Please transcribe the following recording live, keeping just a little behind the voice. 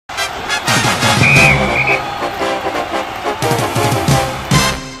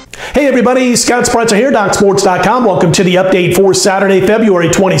Hey everybody, Scott Spreitzer here, DocSports.com. Welcome to the update for Saturday, February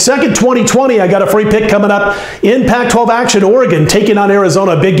 22nd, 2020. I got a free pick coming up in Pac-12 action. Oregon taking on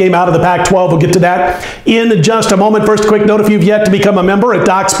Arizona, a big game out of the Pac-12. We'll get to that in just a moment. First, a quick note, if you've yet to become a member at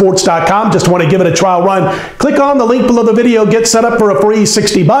DocSports.com, just want to give it a trial run, click on the link below the video, get set up for a free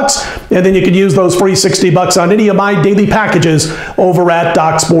 $60, and then you can use those free $60 on any of my daily packages over at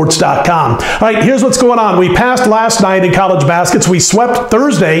DocSports.com. All right, here's what's going on. We passed last night in college baskets. We swept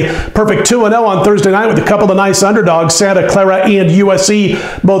Thursday. Perfect 2-0 on Thursday night with a couple of nice underdogs, Santa Clara and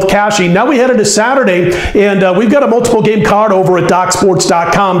USC, both cashing. Now we headed to Saturday, and we've got a multiple game card over at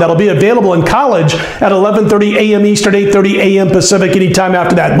DocSports.com that'll be available in college at 11:30 a.m. Eastern, 8:30 a.m. Pacific, anytime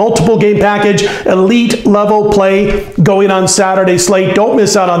after that. Multiple game package, elite level play going on Saturday slate. Don't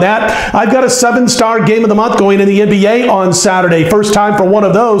miss out on that. I've got a 7-star game of the month going in the NBA on Saturday. First time for one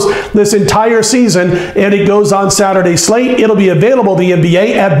of those this entire season, and it goes on Saturday slate. It'll be available, the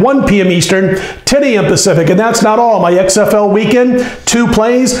NBA, at 1 p.m. Eastern, 10 a.m. Pacific. And that's not all. My XFL weekend, 2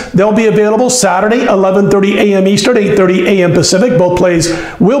 plays, they'll be available Saturday, 11:30 a.m. Eastern, 8:30 a.m. Pacific. Both plays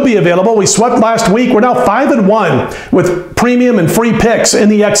will be available. We swept last week. We're now 5-1 with premium and free picks in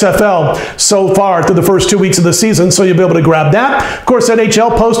the XFL so far through the first 2 weeks of the season, so you'll be able to grab that. Of course,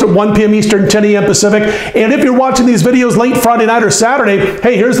 NHL post at 1 p.m. Eastern, 10 a.m. Pacific. And if you're watching these videos late Friday night or Saturday,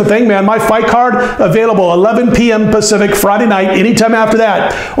 hey, here's the thing, man. My fight card available 11 p.m. Pacific Friday night, anytime after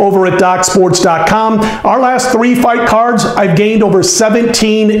that, over at DocSports.com. Our last 3 fight cards, I've gained over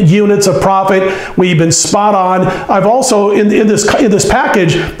 17 units of profit. We've been spot on. I've also, in this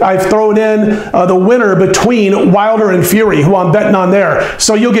package, I've thrown in the winner between Wilder and Fury, who I'm betting on there.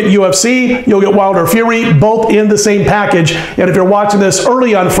 So you'll get UFC, you'll get Wilder Fury, both in the same package. And if you're watching this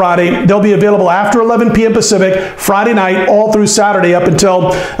early on Friday, they'll be available after 11 p.m. Pacific, Friday night, all through Saturday up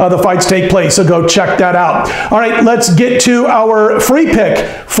until the fights take place. So go check that out. All right, let's get to our free pick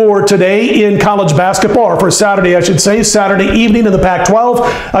for today in college basketball, or for Saturday, I should say, Saturday evening in the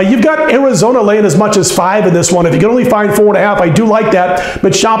Pac-12. You've got Arizona laying as much as 5 in this one. If you can only find 4.5, I do like that,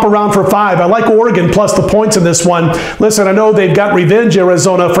 but shop around for 5. I like Oregon plus the points in this one. Listen, I know they've got revenge,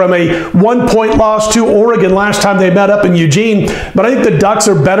 Arizona, from a 1-point loss to Oregon last time they met up in Eugene, but I think the Ducks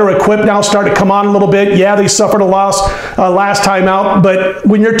are better equipped now, starting to come on a little bit. Yeah, they suffered a loss last time out, but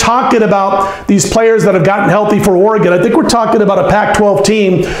when you're talking about these players that have gotten healthy for Oregon, I think we're talking about a Pac-12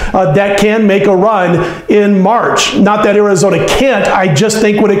 team that can make a run in March. Not that Arizona can't. I just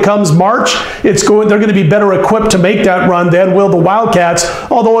think when it comes March, they're going to be better equipped to make that run than will the Wildcats,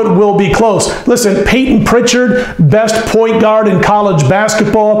 although it will be close. Listen, Peyton Pritchard, best point guard in college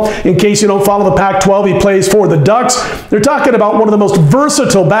basketball. In case you don't follow the Pac-12, he plays for the Ducks. They're talking about one of the most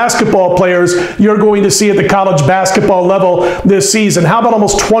versatile basketball players you're going to see at the college basketball level this season. How about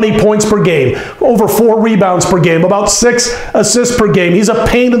almost 20 points per game, over 4 rebounds per game, about 6 assists per game. He's a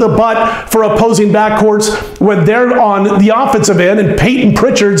pain in the butt for opposing backcourts when they're on the offensive end and Peyton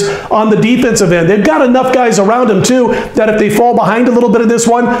Pritchard's on the defensive end. They've got enough guys around him, too, that if they fall behind a little bit in this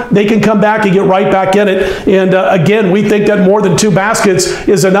one, they can come back and get right back in it. And again, we think that more than 2 baskets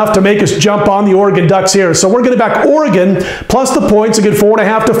is enough to make us jump on the Oregon Ducks here. So we're going to back Oregon plus the points and get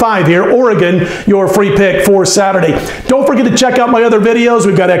 4.5 to 5 here. Oregon, your free pick for Saturday. Don't forget to check out my other videos.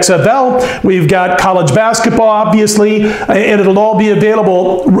 We've got XFL, we've got college basketball, obviously, and it'll all be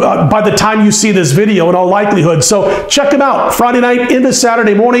available by the time you see this video in all likelihood. So check them out Friday night into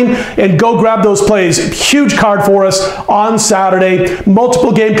Saturday morning and go grab those plays. Huge card for us on Saturday.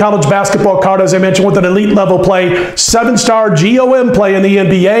 Multiple game college basketball card, as I mentioned, with an elite level play. 7-star GOM play in the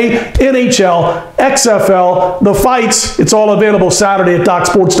NBA, NHL, XFL, the fights. It's all available Saturday at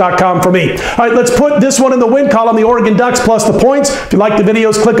DocSports.com for me. All right, let's put this one in the win column, the Oregon Ducks plus the points. If you like the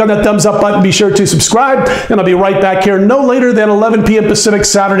videos, click on that thumbs up button. Be sure to subscribe, and I'll be right back here no later than 11 p.m. Pacific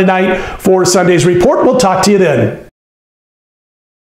Saturday night for Sunday's report. We'll talk to you then.